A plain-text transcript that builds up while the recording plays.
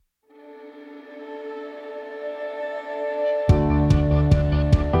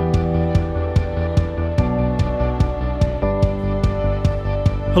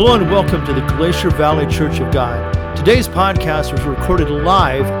Hello and welcome to the Glacier Valley Church of God. Today's podcast was recorded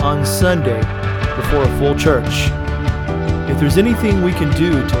live on Sunday before a full church. If there's anything we can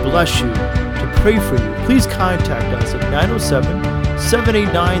do to bless you, to pray for you, please contact us at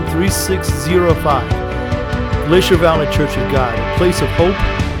 907-789-3605. Glacier Valley Church of God, a place of hope,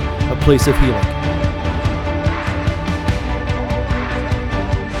 a place of healing.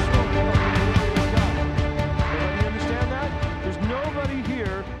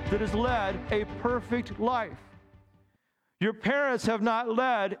 A perfect life. Your parents have not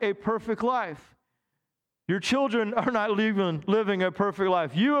led a perfect life. Your children are not living a perfect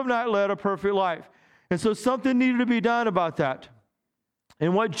life. You have not led a perfect life. And so something needed to be done about that.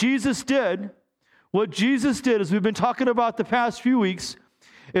 And what Jesus did, as we've been talking about the past few weeks,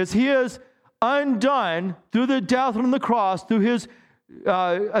 is he has undone through the death on the cross, through his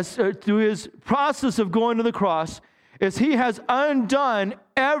process of going to the cross, is he has undone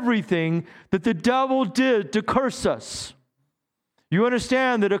everything that the devil did to curse us. You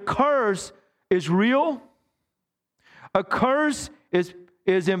understand that a curse is real. A curse is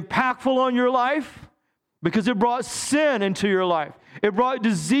impactful on your life because it brought sin into your life. It brought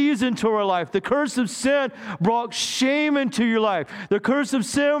disease into our life. The curse of sin brought shame into your life. The curse of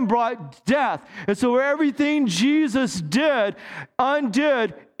sin brought death. And so everything Jesus did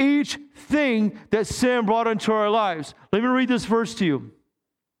undid each thing that sin brought into our lives. Let me read this verse to you.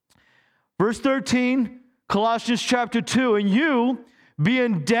 Verse 13, Colossians chapter 2, and you,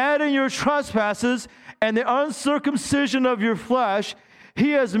 being dead in your trespasses and the uncircumcision of your flesh,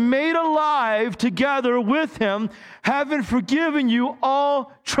 he has made alive together with him, having forgiven you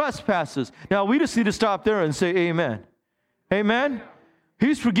all trespasses. Now, we just need to stop there and say amen. Amen?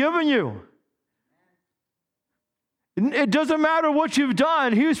 He's forgiven you. It doesn't matter what you've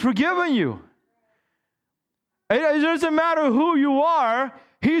done. He's forgiven you. It doesn't matter who you are.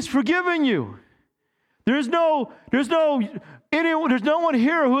 He's forgiven you. There's no one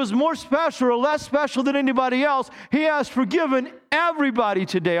here who is more special or less special than anybody else. He has forgiven everybody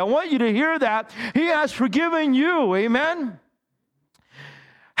today. I want you to hear that. He has forgiven you. Amen?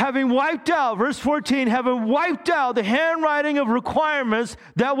 Having wiped out, verse 14, having wiped out the handwriting of requirements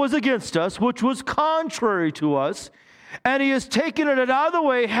that was against us, which was contrary to us, and he has taken it out of the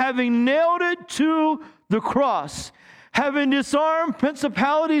way, having nailed it to the cross. Having disarmed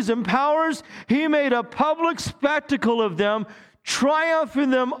principalities and powers, he made a public spectacle of them, triumphing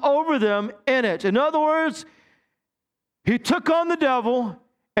them over them in it. In other words, he took on the devil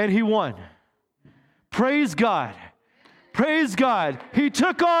and he won. Praise God. Praise God. He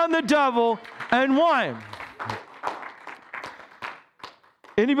took on the devil and won.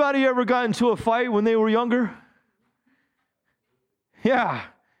 Anybody ever got into a fight when they were younger? Yeah.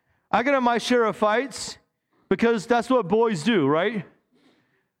 I got in my share of fights. Because that's what boys do, right?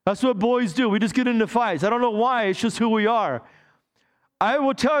 That's what boys do. We just get into fights. I don't know why. It's just who we are. I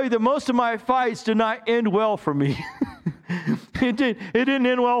will tell you that most of my fights did not end well for me. It didn't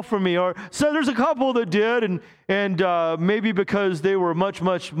end well for me. Or so there's a couple that did, and maybe because they were much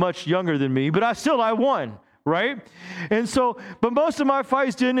younger than me. But I won. Right? And so, but most of my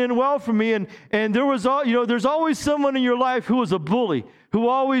fights didn't end well for me, and there was there's always someone in your life who was a bully, who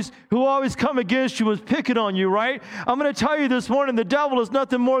always come against you, was picking on you, right? I'm going to tell you this morning, the devil is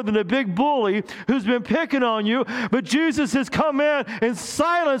nothing more than a big bully who's been picking on you, but Jesus has come in and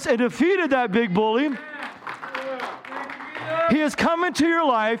silenced and defeated that big bully. He has come into your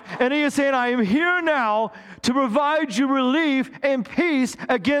life, and he is saying, I am here now to provide you relief and peace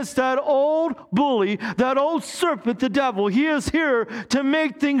against that old bully, that old serpent, the devil. He is here to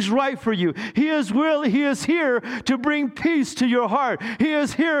make things right for you. He is here to bring peace to your heart. He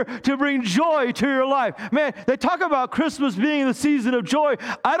is here to bring joy to your life. Man, they talk about Christmas being the season of joy.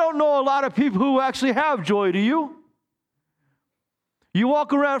 I don't know a lot of people who actually have joy. Do you? You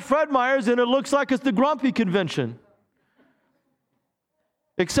walk around Fred Meyer's and it looks like it's the grumpy convention.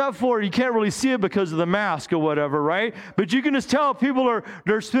 Except for you can't really see it because of the mask or whatever, right? But you can just tell people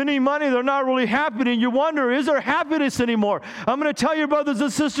they're spending money, they're not really happy, and you wonder, is there happiness anymore? I'm going to tell you, brothers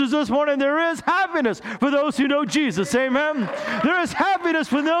and sisters, this morning, there is happiness for those who know Jesus. Amen? There is happiness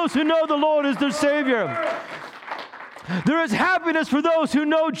for those who know the Lord is their Savior. There is happiness for those who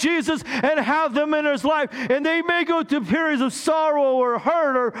know Jesus and have them in his life. And they may go through periods of sorrow or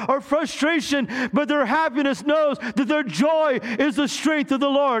hurt or frustration, but their happiness knows that their joy is the strength of the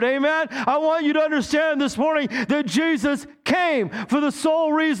Lord. Amen? I want you to understand this morning that Jesus came for the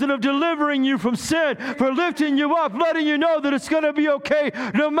sole reason of delivering you from sin, for lifting you up, letting you know that it's going to be okay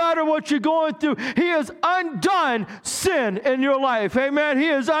no matter what you're going through. He has undone sin in your life. Amen? He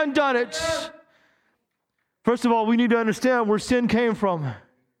has undone it. First of all, we need to understand where sin came from.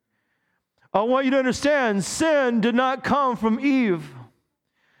 I want you to understand, sin did not come from Eve.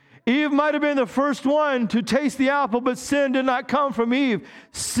 Eve might have been the first one to taste the apple, but sin did not come from Eve.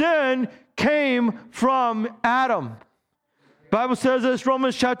 Sin came from Adam. The Bible says this,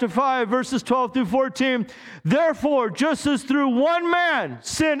 Romans chapter 5, verses 12 through 14. Therefore, just as through one man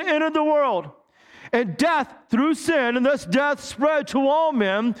sin entered the world, and death through sin, and thus death spread to all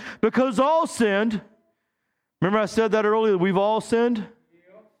men because all sinned. Remember I said that earlier, we've all sinned?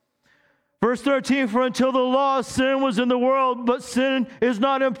 Verse 13, for until the law of sin was in the world, but sin is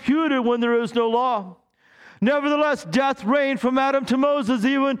not imputed when there is no law. Nevertheless, death reigned from Adam to Moses,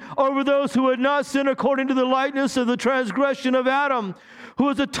 even over those who had not sinned according to the likeness of the transgression of Adam, who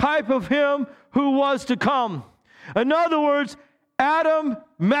was a type of him who was to come. In other words, Adam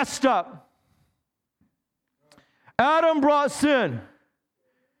messed up. Adam brought sin.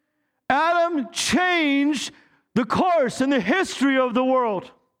 Adam changed the course and the history of the world.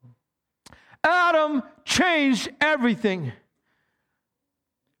 Adam changed everything.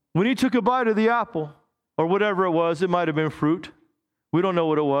 When he took a bite of the apple, or whatever it was, it might have been fruit. We don't know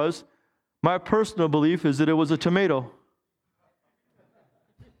what it was. My personal belief is that it was a tomato.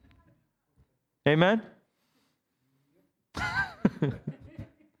 Amen?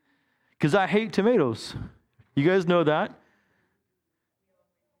 Because I hate tomatoes. You guys know that.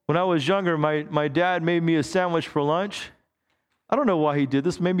 When I was younger, my dad made me a sandwich for lunch. I don't know why he did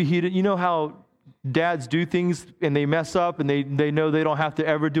this. Maybe he did. You know how dads do things and they mess up and they know they don't have to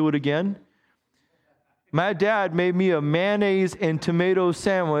ever do it again? My dad made me a mayonnaise and tomato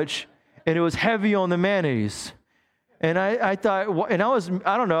sandwich, and it was heavy on the mayonnaise. And I thought, and I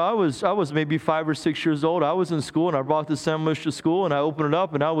was maybe 5 or 6 years old. I was in school, and I brought the sandwich to school, and I opened it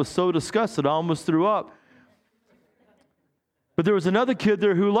up, and I was so disgusted, I almost threw up. But there was another kid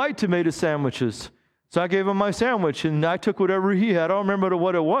there who liked tomato sandwiches. So I gave him my sandwich, and I took whatever he had. I don't remember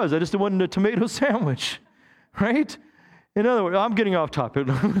what it was. I just wanted a tomato sandwich, right? In other words, I'm getting off topic.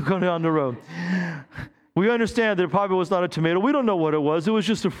 I'm going down the road. We understand that it probably was not a tomato. We don't know what it was. It was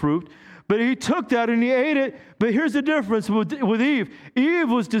just a fruit. But he took that and he ate it. But here's the difference with Eve. Eve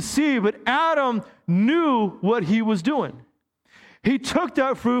was deceived, but Adam knew what he was doing. He took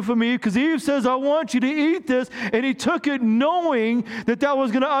that fruit from Eve because Eve says, I want you to eat this. And he took it knowing that that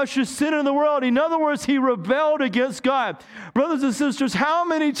was going to usher sin in the world. In other words, he rebelled against God. Brothers and sisters, how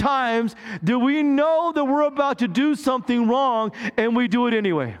many times do we know that we're about to do something wrong and we do it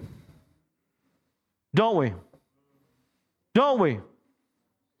anyway? Don't we? Don't we?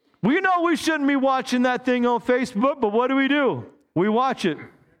 We know we shouldn't be watching that thing on Facebook, but what do? We watch it.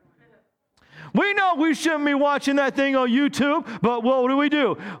 We know we shouldn't be watching that thing on YouTube, but what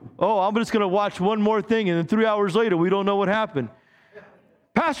do? Oh, I'm just going to watch one more thing, and then 3 hours later, we don't know what happened.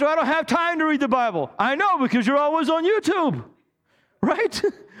 Pastor, I don't have time to read the Bible. I know, because you're always on YouTube, right?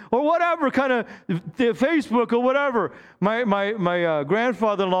 Or whatever, kind of Facebook or whatever. My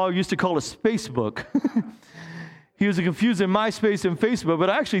grandfather-in-law used to call it Spacebook. He was confusing MySpace and Facebook, but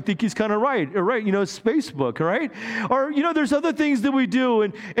I actually think he's kind of right. Right, Spacebook, right? Or, there's other things that we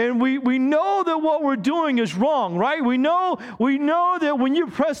do, and we know that what we're doing is wrong, right? We know that when you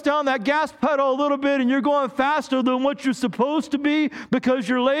press down that gas pedal a little bit and you're going faster than what you're supposed to be because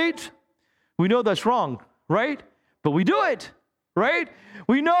you're late, we know that's wrong, right? But we do it, right?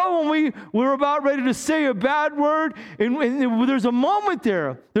 We know when we're about ready to say a bad word, and there's a moment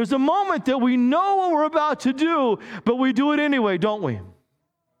there. There's a moment that we know what we're about to do, but we do it anyway, don't we?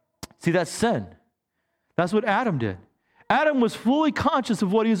 See, that's sin. That's what Adam did. Adam was fully conscious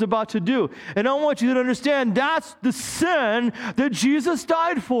of what he was about to do. And I want you to understand that's the sin that Jesus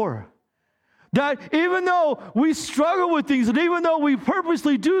died for. That even though we struggle with things, and even though we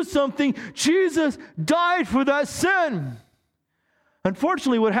purposely do something, Jesus died for that sin.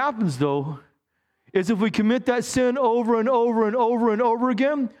 Unfortunately, what happens, though, is if we commit that sin over and over and over and over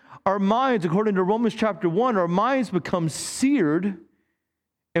again, our minds, according to Romans chapter 1, our minds become seared,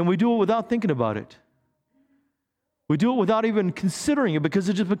 and we do it without thinking about it. We do it without even considering it because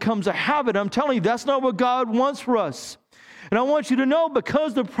it just becomes a habit. I'm telling you, that's not what God wants for us. And I want you to know,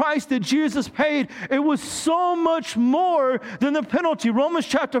 because the price that Jesus paid, it was so much more than the penalty. Romans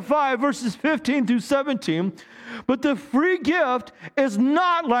chapter 5, verses 15 through 17. But the free gift is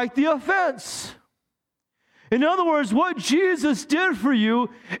not like the offense. In other words, what Jesus did for you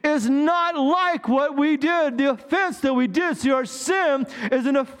is not like what we did, the offense that we did. See, our sin is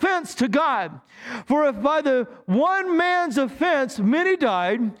an offense to God. For if by the one man's offense many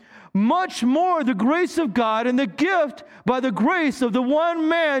died, much more the grace of God and the gift by the grace of the one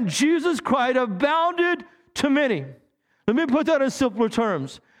man, Jesus Christ, abounded to many. Let me put that in simpler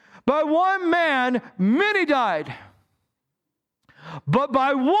terms. By one man, many died. But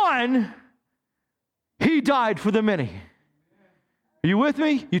by one, He died for the many. Are you with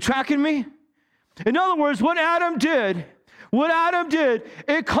me? You tracking me? In other words, what Adam did,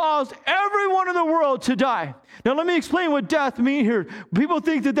 it caused everyone in the world to die. Now, let me explain what death means here. People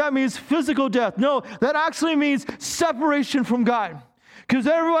think that means physical death. No, that actually means separation from God. Because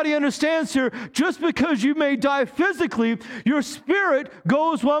everybody understands here, just because you may die physically, your spirit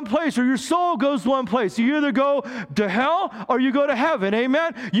goes one place or your soul goes one place. You either go to hell or you go to heaven.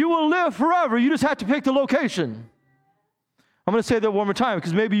 Amen? You will live forever. You just have to pick the location. I'm going to say that one more time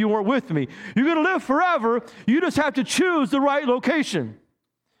because maybe you weren't with me. You're going to live forever. You just have to choose the right location.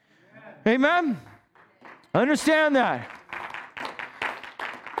 Amen? Understand that.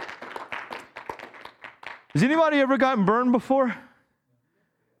 Has anybody ever gotten burned before?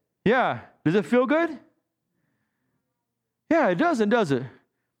 Yeah. Does it feel good? Yeah, it doesn't, does it?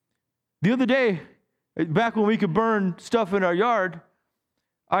 The other day, back when we could burn stuff in our yard,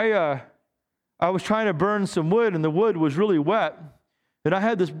 I was trying to burn some wood, and the wood was really wet. And I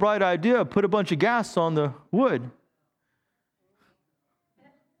had this bright idea, put a bunch of gas on the wood.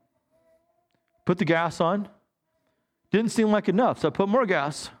 Put the gas on. Didn't seem like enough, so I put more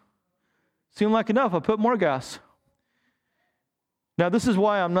gas. Seemed like enough, I put more gas. Now, this is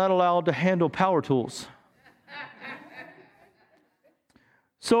why I'm not allowed to handle power tools.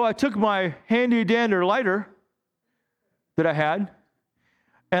 So I took my handy-dandy lighter that I had,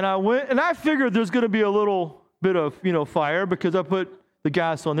 and I went, and I figured there's going to be a little bit of, fire because I put the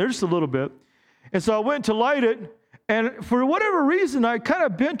gas on there just a little bit. And so I went to light it, and for whatever reason, I kind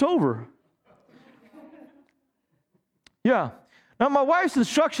of bent over. Yeah. Now, my wife's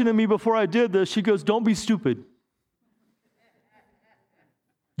instruction to me before I did this, she goes, "Don't be stupid.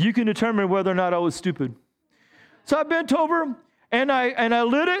 You can determine whether or not I was stupid." So I bent over, and I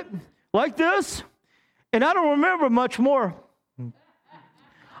lit it like this, and I don't remember much more.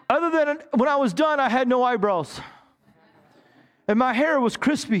 Other than when I was done, I had no eyebrows. And my hair was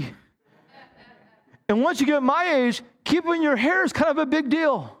crispy. And once you get my age, keeping your hair is kind of a big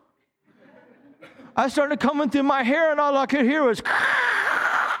deal. I started coming through my hair, and all I could hear was,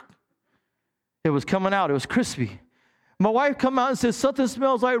 it was coming out. It was crispy. My wife come out and says, "Something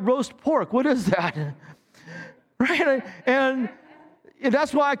smells like roast pork." What is that? Right? And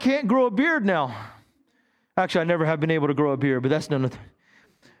that's why I can't grow a beard now. Actually, I never have been able to grow a beard, but that's none of.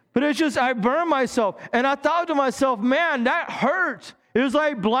 But it's just, I burned myself. And I thought to myself, man, that hurt. It was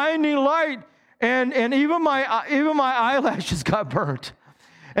like blinding light. And even my eyelashes got burnt.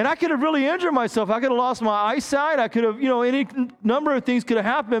 And I could have really injured myself. I could have lost my eyesight. I could have, any number of things could have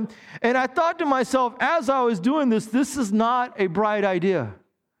happened. And I thought to myself, as I was doing this is not a bright idea.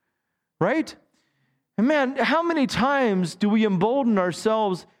 Right? And man, how many times do we embolden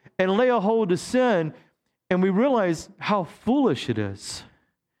ourselves and lay a hold to sin, and we realize how foolish it is?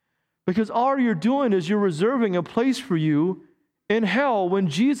 Because all you're doing is you're reserving a place for you in hell when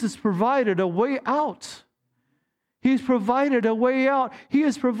Jesus provided a way out. He's provided a way out. He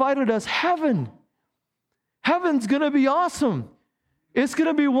has provided us heaven. Heaven's going to be awesome. It's going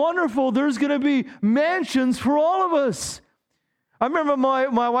to be wonderful. There's going to be mansions for all of us. I remember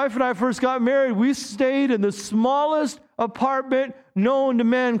my wife and I first got married. We stayed in the smallest apartment known to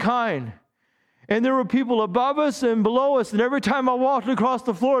mankind. And there were people above us and below us. And every time I walked across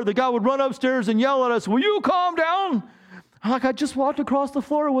the floor, the guy would run upstairs and yell at us, "Will you calm down?" I'm like, "I just walked across the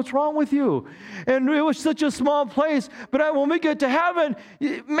floor. What's wrong with you?" And it was such a small place. But when we get to heaven,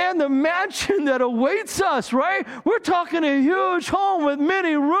 man, the mansion that awaits us, right? We're talking a huge home with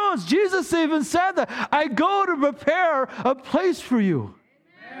many rooms. Jesus even said that, "I go to prepare a place for you."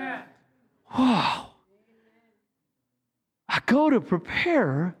 Amen. Wow. I go to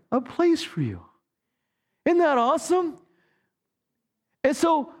prepare a place for you. Isn't that awesome? And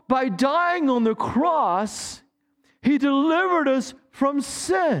so by dying on the cross, He delivered us from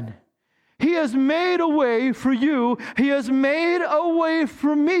sin. He has made a way for you. He has made a way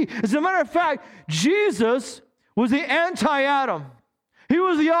for me. As a matter of fact, Jesus was the anti-Adam. He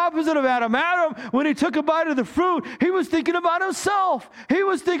was the opposite of Adam. Adam, when he took a bite of the fruit, he was thinking about himself. He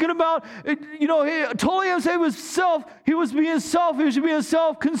was thinking about, he totally he was self. He was being selfish, being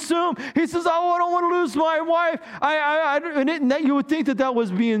self-consumed. He says, "Oh, I don't want to lose my wife." And you would think that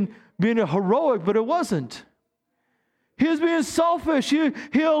was being a heroic, but it wasn't. He was being selfish.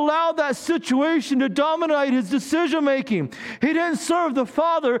 He allowed that situation to dominate his decision-making. He didn't serve the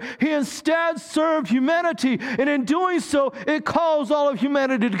Father. He instead served humanity. And in doing so, it caused all of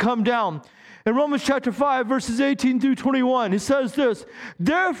humanity to come down. In Romans chapter 5, verses 18 through 21, he says this,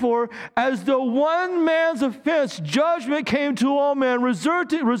 "Therefore, as though one man's offense, judgment came to all men,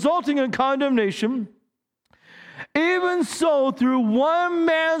 resulting in condemnation. Even so, through one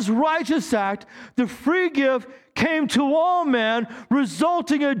man's righteous act, the free gift came to all men,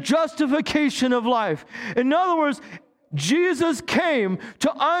 resulting in justification of life. In other words, Jesus came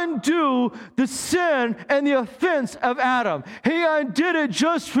to undo the sin and the offense of Adam. He undid it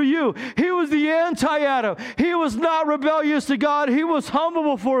just for you. He was the anti-Adam. He was not rebellious to God. He was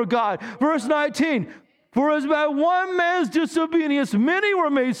humble before God. Verse 19, for as by one man's disobedience many were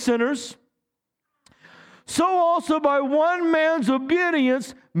made sinners, so also by one man's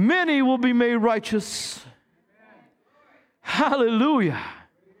obedience many will be made righteous. Hallelujah.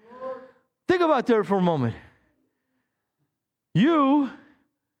 Think about that for a moment. You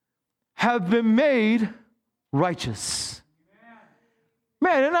have been made righteous.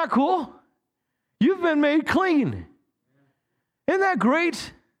 Man, isn't that cool? You've been made clean. Isn't that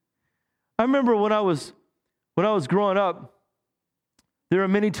great? I remember when I was growing up, there were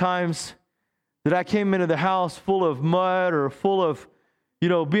many times that I came into the house full of mud or full of,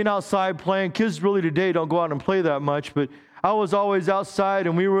 being outside playing. Kids really today don't go out and play that much, but I was always outside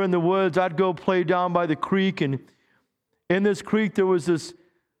and we were in the woods. I'd go play down by the creek, and in this creek, there was these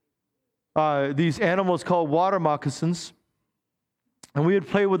animals called water moccasins. And we would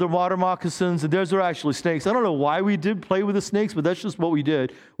play with the water moccasins, and those are actually snakes. I don't know why we did play with the snakes, but that's just what we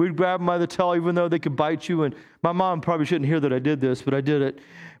did. We'd grab them by the tail, even though they could bite you. And my mom probably shouldn't hear that I did this, but I did it.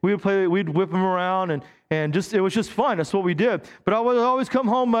 We'd whip them around, and it was just fun. That's what we did. But I would always come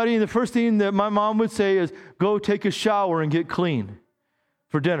home muddy, and the first thing that my mom would say is, go take a shower and get clean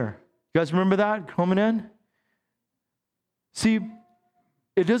for dinner. You guys remember that coming in? See,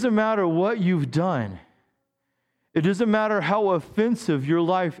 it doesn't matter what you've done. It doesn't matter how offensive your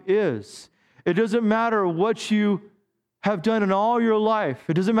life is. It doesn't matter what you have done in all your life.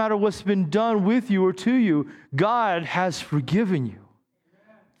 It doesn't matter what's been done with you or to you. God has forgiven you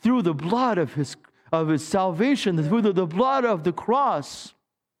through the blood of His salvation, through the blood of the cross.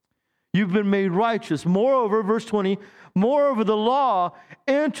 You've been made righteous. Moreover, verse 20, moreover, the law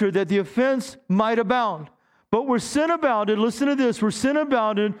entered that the offense might abound. But where sin abounded, listen to this, where sin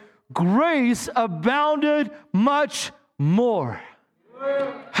abounded, grace abounded much more.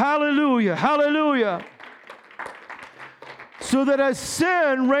 Hallelujah, hallelujah. So that as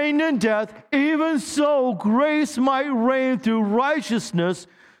sin reigned in death, even so grace might reign through righteousness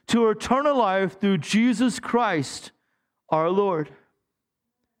to eternal life through Jesus Christ our Lord.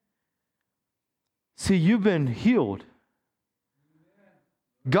 See, you've been healed.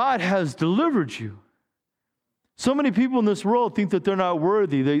 God has delivered you. So many people in this world think that they're not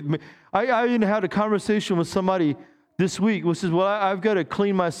worthy. I even had a conversation with somebody this week who says, well, I've got to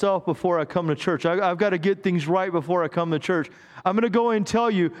clean myself before I come to church. I've got to get things right before I come to church. I'm going to go and tell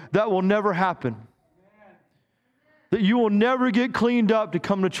you that will never happen. That you will never get cleaned up to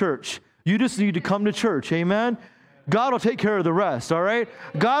come to church. You just need to come to church. Amen? God will take care of the rest, all right?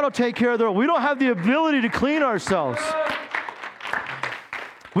 God will take care of the rest. We don't have the ability to clean ourselves.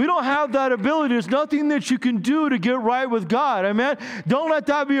 We don't have that ability. There's nothing that you can do to get right with God. Amen? Don't let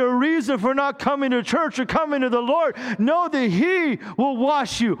that be a reason for not coming to church or coming to the Lord. Know that He will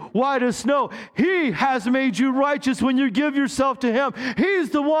wash you white as snow. He has made you righteous when you give yourself to Him. He's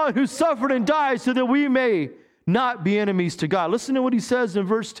the one who suffered and died so that we may not be enemies to God. Listen to what He says in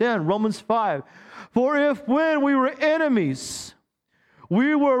verse 10, Romans 5. For if when we were enemies,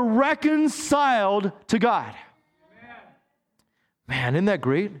 we were reconciled to God. Man, isn't that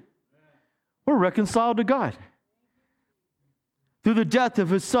great? We're reconciled to God through the death of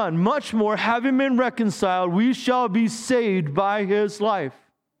His Son. Much more, having been reconciled, we shall be saved by His life.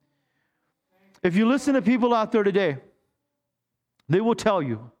 If you listen to people out there today, they will tell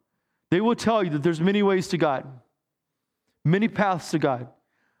you that there's many ways to God, many paths to God,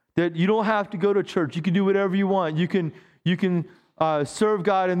 that you don't have to go to church. You can do whatever you want. You can serve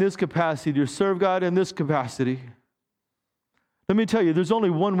God in this capacity or serve God in this capacity. Let me tell you, there's only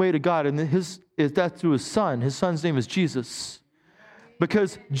one way to God, and that's through His Son. His Son's name is Jesus.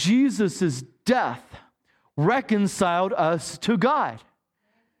 Because Jesus' death reconciled us to God.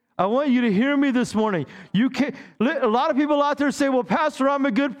 I want you to hear me this morning. A lot of people out there say, well, Pastor, I'm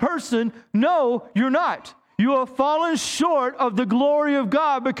a good person. No, you're not. You have fallen short of the glory of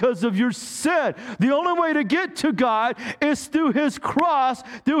God because of your sin. The only way to get to God is through His cross,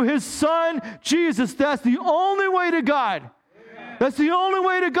 through His Son, Jesus. That's the only way to God. That's the only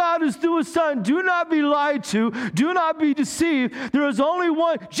way to God is through His Son. Do not be lied to. Do not be deceived. There is only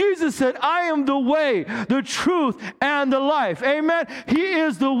one. Jesus said, I am the way, the truth, and the life. Amen? He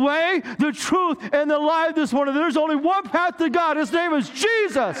is the way, the truth, and the life this morning. There's only one path to God. His name is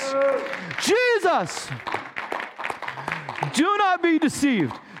Jesus. Jesus. Do not be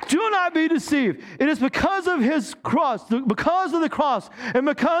deceived. Do not be deceived. It is because of his cross, because of the cross, and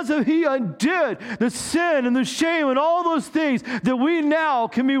because of he undid the sin and the shame and all those things that we now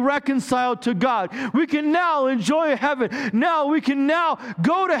can be reconciled to God. We can now enjoy heaven. Now we can now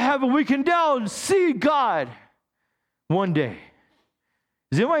go to heaven. We can now see God one day.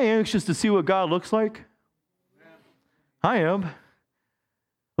 Is anybody anxious to see what God looks like? I am.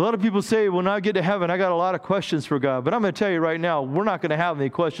 A lot of people say, when I get to heaven, I got a lot of questions for God. But I'm going to tell you right now, we're not going to have any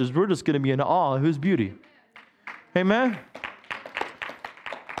questions. We're just going to be in awe of his beauty. Amen?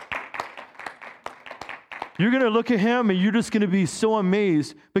 You're going to look at him and you're just going to be so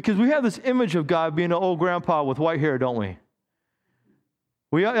amazed because we have this image of God being an old grandpa with white hair, don't we?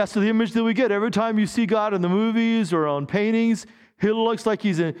 That's the image that we get. Every time you see God in the movies or on paintings, he looks like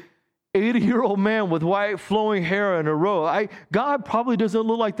he's an 80-year-old man with white flowing hair in a row. God probably doesn't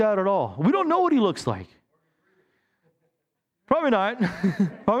look like that at all. We don't know what he looks like. Probably not.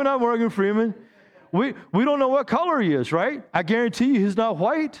 Probably not Morgan Freeman. We don't know what color he is, right? I guarantee you he's not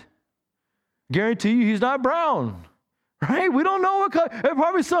white. Guarantee you he's not brown. Right? We don't know what color.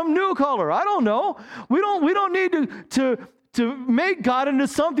 Probably some new color. I don't know. We don't need to make God into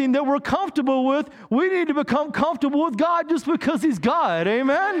something that we're comfortable with. We need to become comfortable with God just because he's God.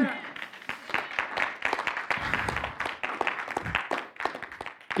 Amen?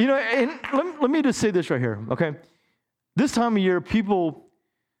 You know, and let me just say this right here, okay? This time of year, people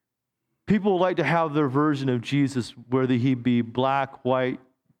like to have their version of Jesus, whether he be black, white,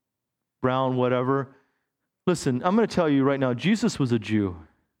 brown, whatever. Listen, I'm going to tell you right now, Jesus was a Jew,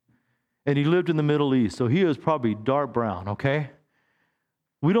 and he lived in the Middle East, so he was probably dark brown, okay?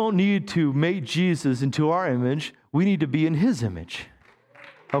 We don't need to make Jesus into our image. We need to be in his image,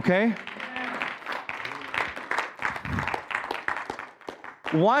 okay?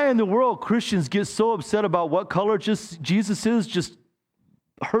 Why in the world Christians get so upset about what color Jesus is just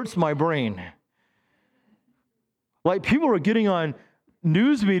hurts my brain. Like people are getting on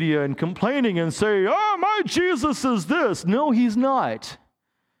news media and complaining and say, oh, my Jesus is this. No, he's not.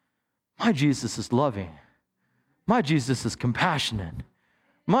 My Jesus is loving. My Jesus is compassionate.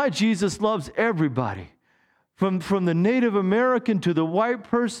 My Jesus loves everybody. From the Native American to the white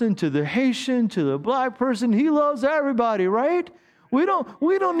person to the Haitian to the black person, he loves everybody, right? We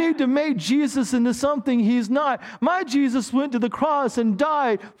don't need to make Jesus into something he's not. My Jesus went to the cross and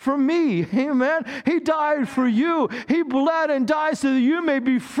died for me. Amen. He died for you. He bled and died so that you may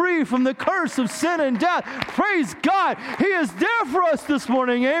be free from the curse of sin and death. Praise God. He is there for us this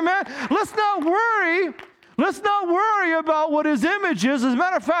morning. Amen. Let's not worry. Let's not worry about what his image is. As a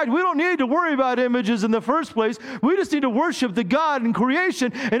matter of fact, we don't need to worry about images in the first place. We just need to worship the God in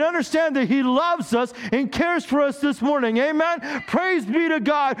creation and understand that he loves us and cares for us this morning. Amen? Praise be to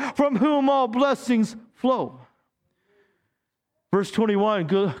God from whom all blessings flow. Verse 21,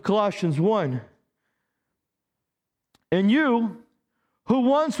 Colossians 1. And you, who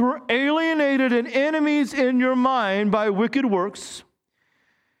once were alienated and enemies in your mind by wicked works,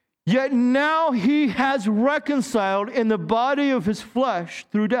 yet now he has reconciled in the body of his flesh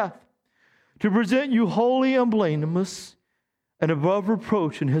through death, to present you holy and blameless and above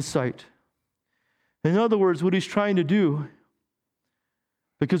reproach in his sight. In other words, what he's trying to do,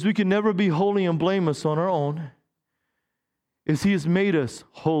 because we can never be holy and blameless on our own, is he has made us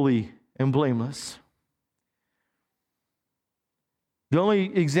holy and blameless. The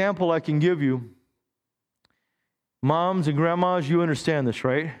only example I can give you, moms and grandmas, you understand this,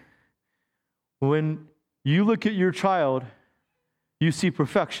 right? When you look at your child, you see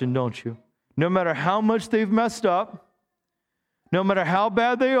perfection, don't you? No matter how much they've messed up, no matter how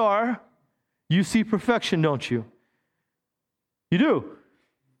bad they are, you see perfection, don't you? You do.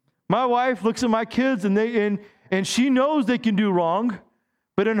 My wife looks at my kids and she knows they can do wrong,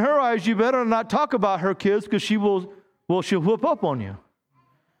 but in her eyes, you better not talk about her kids because she'll whoop up on you.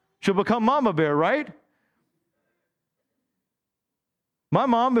 She'll become mama bear, right? My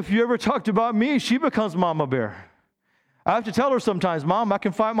mom, if you ever talked about me, she becomes mama bear. I have to tell her sometimes, Mom, I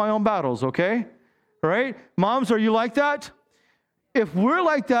can fight my own battles, okay? All right? Moms, are you like that? If we're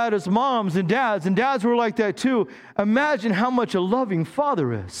like that as moms and dads were like that too, imagine how much a loving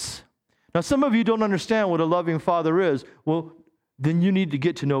father is. Now, some of you don't understand what a loving father is. Well, then you need to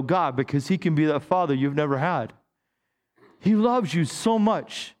get to know God because he can be that father you've never had. He loves you so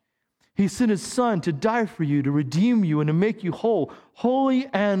much. He sent his son to die for you, to redeem you, and to make you whole, holy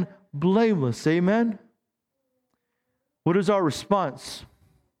and blameless. Amen? What is our response?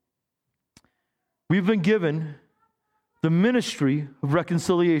 We've been given the ministry of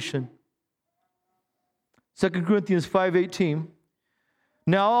reconciliation. 2 Corinthians 5:18.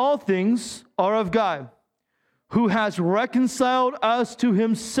 Now all things are of God, who has reconciled us to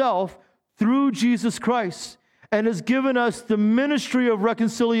himself through Jesus Christ and has given us the ministry of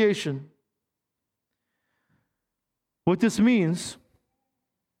reconciliation. What this means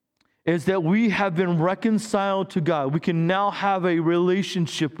is that we have been reconciled to God. We can now have a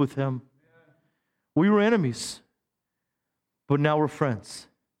relationship with him. We were enemies, but now we're friends.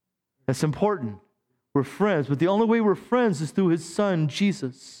 That's important. We're friends, but the only way we're friends is through his son,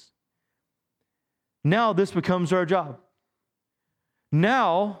 Jesus. Now this becomes our job.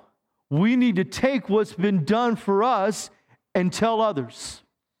 Now we need to take what's been done for us and tell others.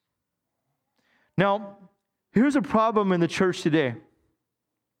 Now, here's a problem in the church today.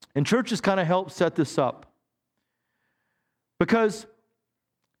 And churches kind of help set this up. Because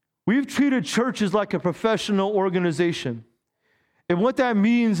we've treated churches like a professional organization. And what that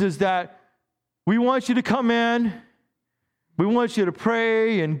means is that we want you to come in, we want you to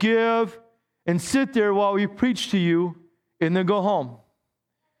pray and give and sit there while we preach to you and then go home.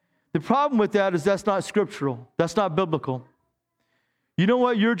 The problem with that is that's not scriptural. That's not biblical. You know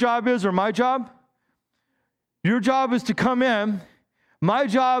what your job is or my job? Your job is to come in. My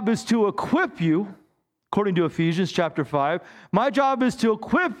job is to equip you, according to Ephesians chapter 5. My job is to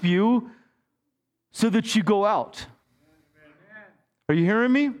equip you so that you go out. Are you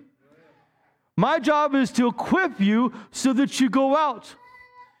hearing me? My job is to equip you so that you go out.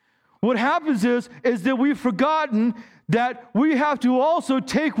 What happens is that we've forgotten that we have to also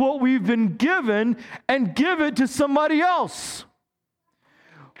take what we've been given and give it to somebody else.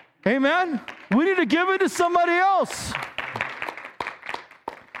 Amen? We need to give it to somebody else.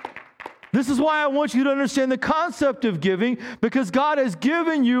 This is why I want you to understand the concept of giving, because God has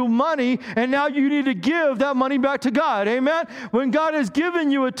given you money, and now you need to give that money back to God. Amen? When God has given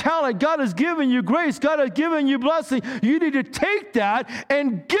you a talent, God has given you grace, God has given you blessing, you need to take that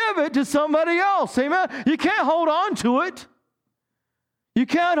and give it to somebody else. Amen? You can't hold on to it. You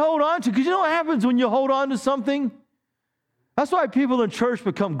can't hold on to it, because you know what happens when you hold on to something? That's why people in church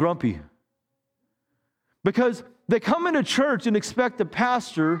become grumpy. Because they come into church and expect the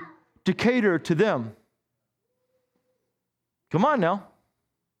pastor to cater to them. Come on now.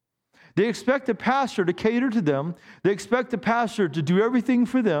 They expect the pastor to cater to them. They expect the pastor to do everything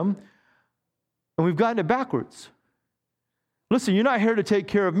for them. And we've gotten it backwards. Listen, you're not here to take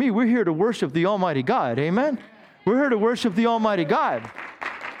care of me. We're here to worship the Almighty God. Amen? We're here to worship the Almighty God.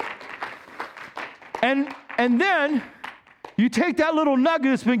 And then you take that little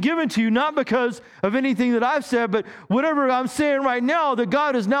nugget that's been given to you, not because of anything that I've said, but whatever I'm saying right now that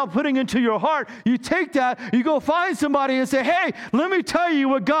God is now putting into your heart. You take that, you go find somebody and say, hey, let me tell you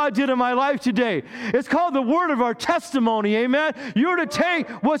what God did in my life today. It's called the word of our testimony, amen? You're to take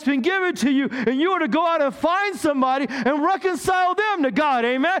what's been given to you, and you are to go out and find somebody and reconcile them to God,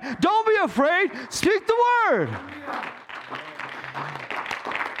 amen? Don't be afraid. Speak the word.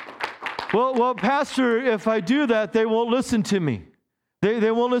 Well, Pastor, if I do that, they won't listen to me.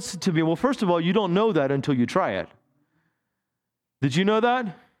 They won't listen to me. Well, first of all, you don't know that until you try it. Did you know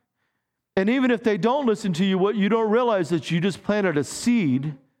that? And even if they don't listen to you, what you don't realize is that you just planted a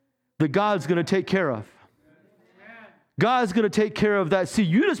seed that God's going to take care of. God's going to take care of that seed.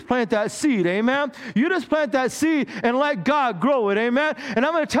 You just plant that seed, amen? You just plant that seed and let God grow it, amen? And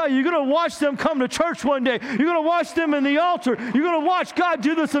I'm going to tell you, you're going to watch them come to church one day. You're going to watch them in the altar. You're going to watch God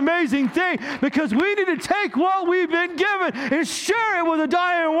do this amazing thing, because we need to take what we've been given and share it with a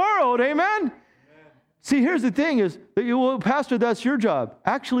dying world, amen? See, here's the thing is, that well, Pastor, that's your job.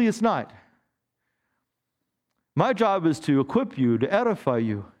 Actually, it's not. My job is to equip you, to edify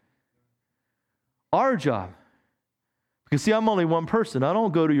you. Our job. Because see, I'm only one person. I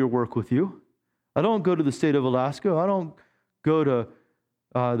don't go to your work with you. I don't go to the state of Alaska. I don't go to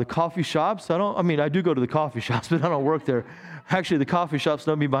the coffee shops. I do go to the coffee shops, but I don't work there. Actually, the coffee shops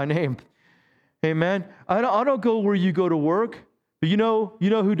know me by name. Amen. I don't go where you go to work. But you know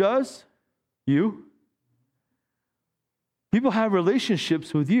who does? You. People have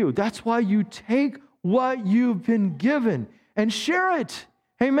relationships with you. That's why you take what you've been given and share it.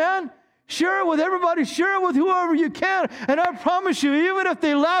 Amen. Share it with everybody. Share it with whoever you can. And I promise you, even if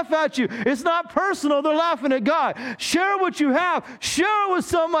they laugh at you, it's not personal. They're laughing at God. Share what you have. Share it with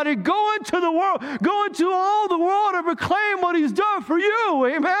somebody. Go into the world. Go into all the world and proclaim what He's done for you.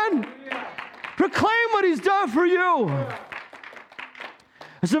 Amen? Yeah. Proclaim what He's done for you.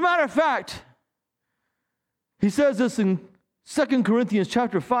 As a matter of fact, He says this in 2 Corinthians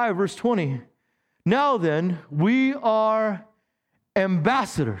chapter 5, verse 20. Now then, we are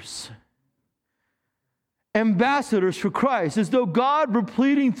ambassadors. Ambassadors for Christ, as though God were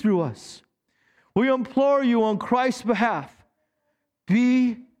pleading through us. We implore you on Christ's behalf,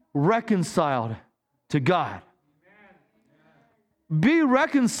 be reconciled to God. be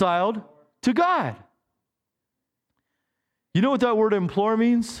reconciled to God. You know what that word implore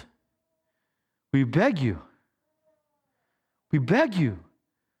means? We beg you. We beg you.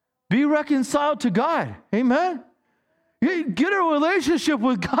 Be reconciled to God. Amen? Get a relationship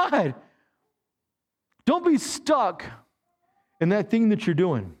with God. Don't be stuck in that thing that you're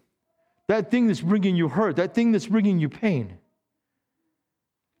doing, that thing that's bringing you hurt, that thing that's bringing you pain.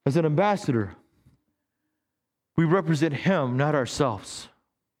 As an ambassador, we represent Him, not ourselves.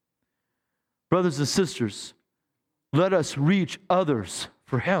 Brothers and sisters, let us reach others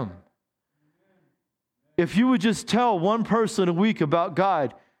for Him. If you would just tell one person a week about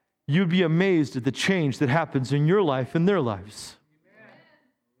God, you'd be amazed at the change that happens in your life and their lives.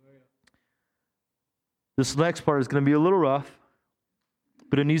 This next part is going to be a little rough,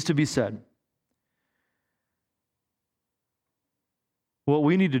 but it needs to be said. What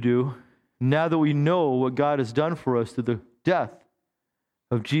we need to do, now that we know what God has done for us through the death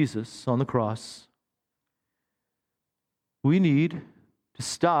of Jesus on the cross, we need to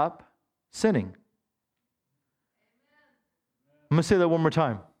stop sinning. I'm going to say that one more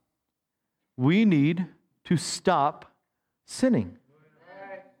time. We need to stop sinning.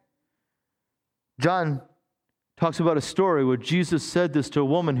 John talks about a story where Jesus said this to a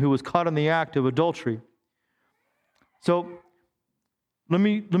woman who was caught in the act of adultery. So let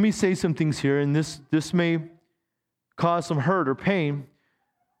me say some things here, and this may cause some hurt or pain.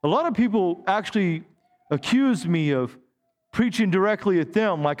 A lot of people actually accuse me of preaching directly at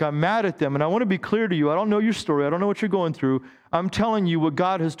them, like I'm mad at them. And I want to be clear to you. I don't know your story. I don't know what you're going through. I'm telling you what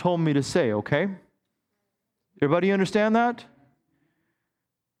God has told me to say, okay? Everybody understand that?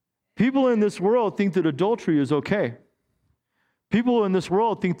 People in this world think that adultery is okay. People in this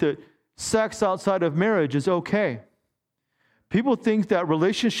world think that sex outside of marriage is okay. People think that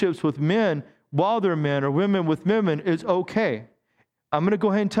relationships with men while they're men or women with women is okay. I'm going to go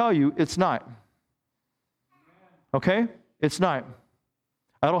ahead and tell you it's not. Okay? It's not.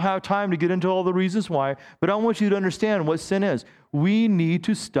 I don't have time to get into all the reasons why, but I want you to understand what sin is. We need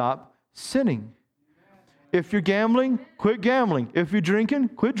to stop sinning. If you're gambling, quit gambling. If you're drinking,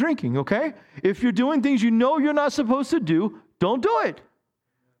 quit drinking, okay? If you're doing things you know you're not supposed to do, don't do it.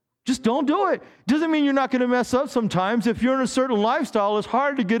 Just don't do it. Doesn't mean you're not going to mess up sometimes. If you're in a certain lifestyle, it's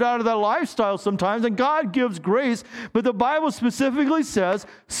hard to get out of that lifestyle sometimes, and God gives grace, but the Bible specifically says,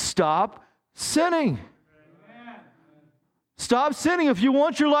 stop sinning. Stop sinning. If you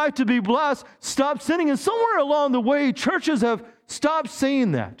want your life to be blessed, stop sinning. And somewhere along the way, churches have stopped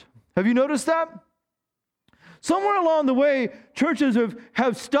saying that. Have you noticed that? Somewhere along the way, churches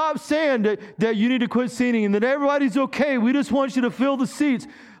have stopped saying that you need to quit sinning and that everybody's okay. We just want you to fill the seats.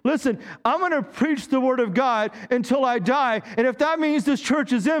 Listen, I'm going to preach the Word of God until I die, and if that means this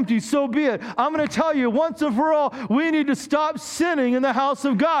church is empty, so be it. I'm going to tell you once and for all, we need to stop sinning in the house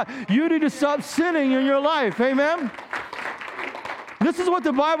of God. You need to stop sinning in your life. Amen? This is what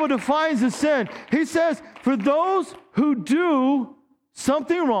the Bible defines as sin. He says, for those who do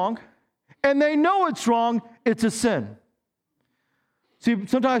something wrong, and they know it's wrong, it's a sin. See,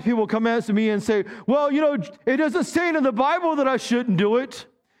 sometimes people come to me and say, well, you know, it doesn't say in the Bible that I shouldn't do it.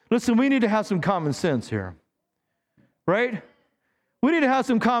 Listen, we need to have some common sense here, right? We need to have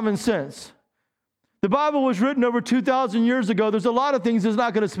some common sense. The Bible was written over 2,000 years ago. There's a lot of things it's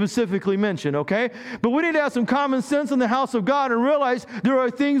not going to specifically mention, okay? But we need to have some common sense in the house of God and realize there are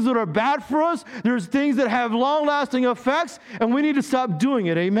things that are bad for us. There's things that have long-lasting effects, and we need to stop doing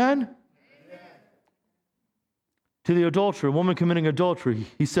it. Amen? To the adulterer, woman committing adultery,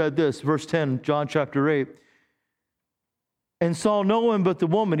 he said this, verse 10, John chapter 8. And saw no one but the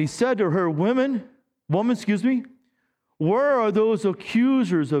woman. He said to her, woman, where are those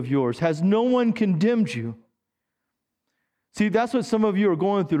accusers of yours? Has no one condemned you? See, that's what some of you are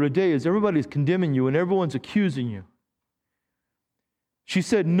going through today, is everybody's condemning you and everyone's accusing you. She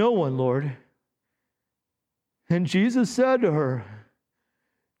said, no one, Lord. And Jesus said to her,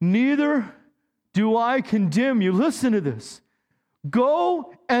 neither do I condemn you. Listen to this.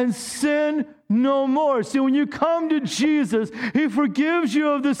 Go and sin no more. See, when you come to Jesus, He forgives you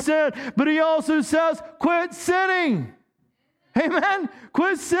of the sin, but He also says, quit sinning. Amen?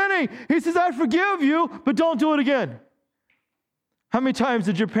 Quit sinning. He says, I forgive you, but don't do it again. How many times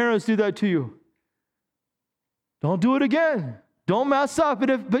did your parents do that to you? Don't do it again. Don't mess up.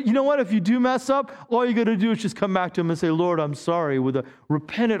 But you know what? If you do mess up, all you got to do is just come back to Him and say, Lord, I'm sorry, with a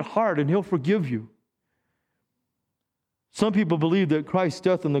repentant heart, and He'll forgive you. Some people believe that Christ's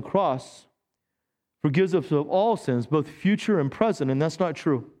death on the cross forgives us of all sins, both future and present, and that's not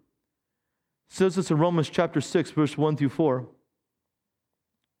true. It says this in Romans chapter 6, verse 1 through 4. It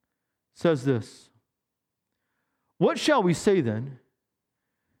says this, What shall we say then?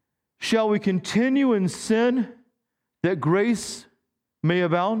 Shall we continue in sin that grace may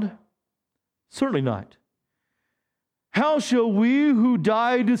abound? Certainly not. How shall we who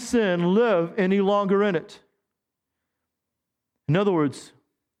died to sin live any longer in it? In other words,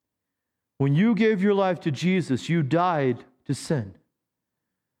 when you gave your life to Jesus, you died to sin.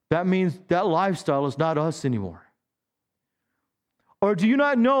 That means that lifestyle is not us anymore. Or do you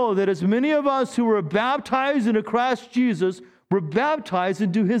not know that as many of us who were baptized into Christ Jesus were baptized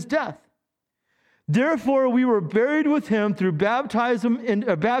into his death? Therefore, we were buried with him through baptism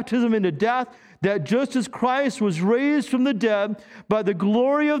into death, that just as Christ was raised from the dead by the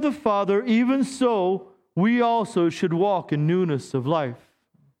glory of the Father, even so we also should walk in newness of life.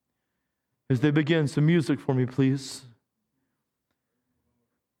 As they begin, some music for me, please.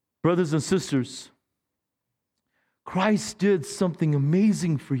 Brothers and sisters, Christ did something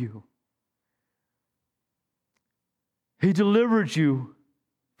amazing for you. He delivered you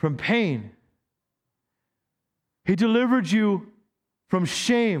from pain. He delivered you from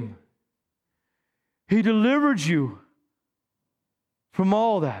shame. He delivered you from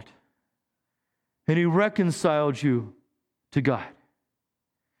all that. And he reconciled you to God.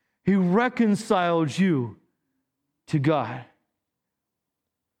 He reconciled you to God.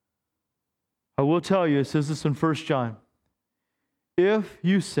 I will tell you, it says this in 1 John. If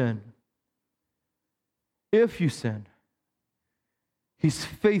you sin, he's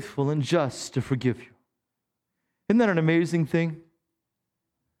faithful and just to forgive you. Isn't that an amazing thing?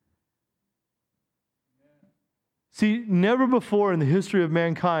 See, never before in the history of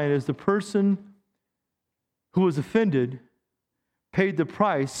mankind has the person who was offended paid the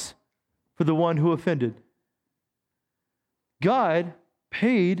price for the one who offended. God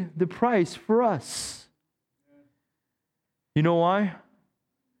paid the price for us. You know why?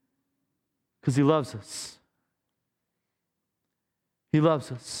 Because he loves us. He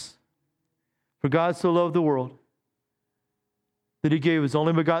loves us. For God so loved the world that he gave his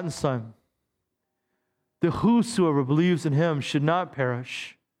only begotten Son, that whosoever believes in him should not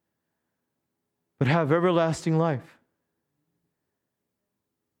perish, but have everlasting life.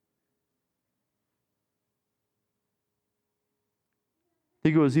 I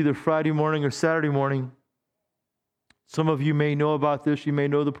think it was either Friday morning or Saturday morning. Some of you may know about this. You may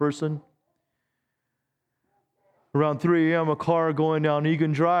know the person. Around 3 a.m., a car going down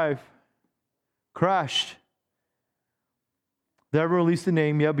Egan Drive crashed. They haven't released the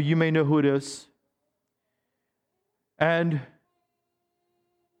name yet, but you may know who it is. And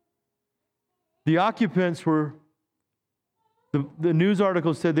the occupants were, the news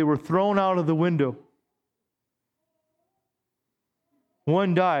article said they were thrown out of the window.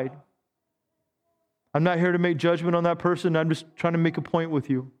 One died. I'm not here to make judgment on that person. I'm just trying to make a point with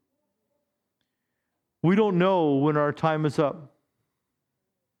you. We don't know when our time is up.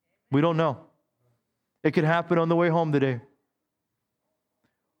 We don't know. It could happen on the way home today.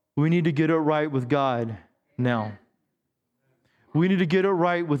 We need to get it right with God now. We need to get it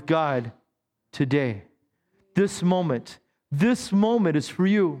right with God today. This moment is for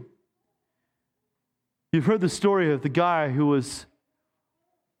you. You've heard the story of the guy who was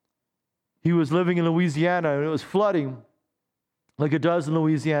living in Louisiana, and it was flooding, like it does in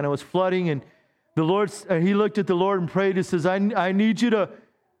Louisiana. It was flooding, and he looked at the Lord and prayed. He says, I need you to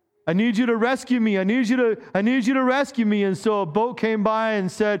rescue me. I need you to rescue me. And so a boat came by and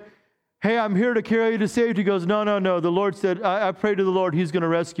said, hey, I'm here to carry you to safety. He goes, no. The Lord said, I prayed to the Lord, he's going to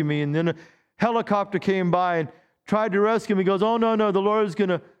rescue me. And then a helicopter came by and tried to rescue me. He goes, oh, no, the Lord is going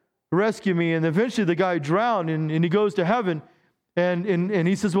to rescue me. And eventually the guy drowned, and he goes to heaven. And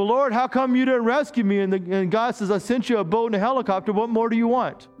he says, well, Lord, how come you didn't rescue me? And God says, I sent you a boat and a helicopter. What more do you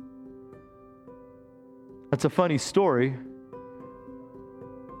want? That's a funny story.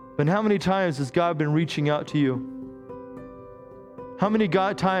 But how many times has God been reaching out to you? How many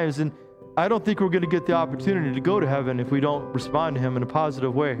times? And I don't think we're going to get the opportunity to go to heaven if we don't respond to him in a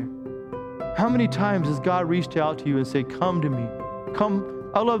positive way. How many times has God reached out to you and say, come to me? Come.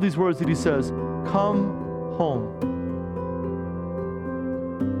 I love these words that he says, come home.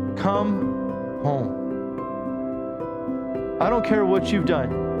 Come home. I don't care what you've done.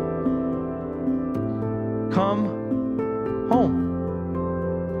 Come home.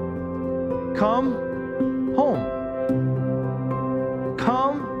 Come home.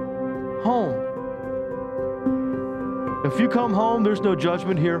 Come home. If you come home, there's no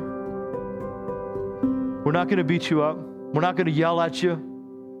judgment here. We're not going to beat you up. We're not going to yell at you.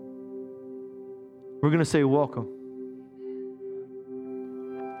 We're going to say, welcome.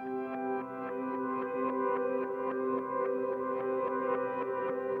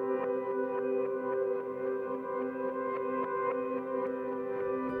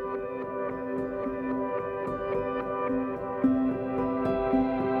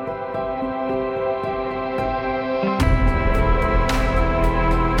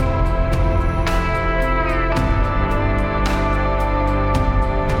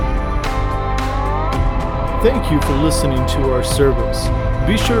 Thank you for listening to our service.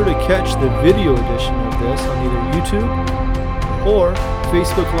 Be sure to catch the video edition of this on either YouTube or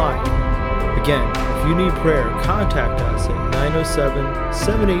Facebook Live. Again, if you need prayer, contact us at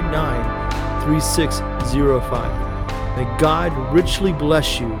 907-789-3605. May God richly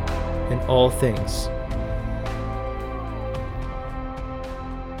bless you in all things.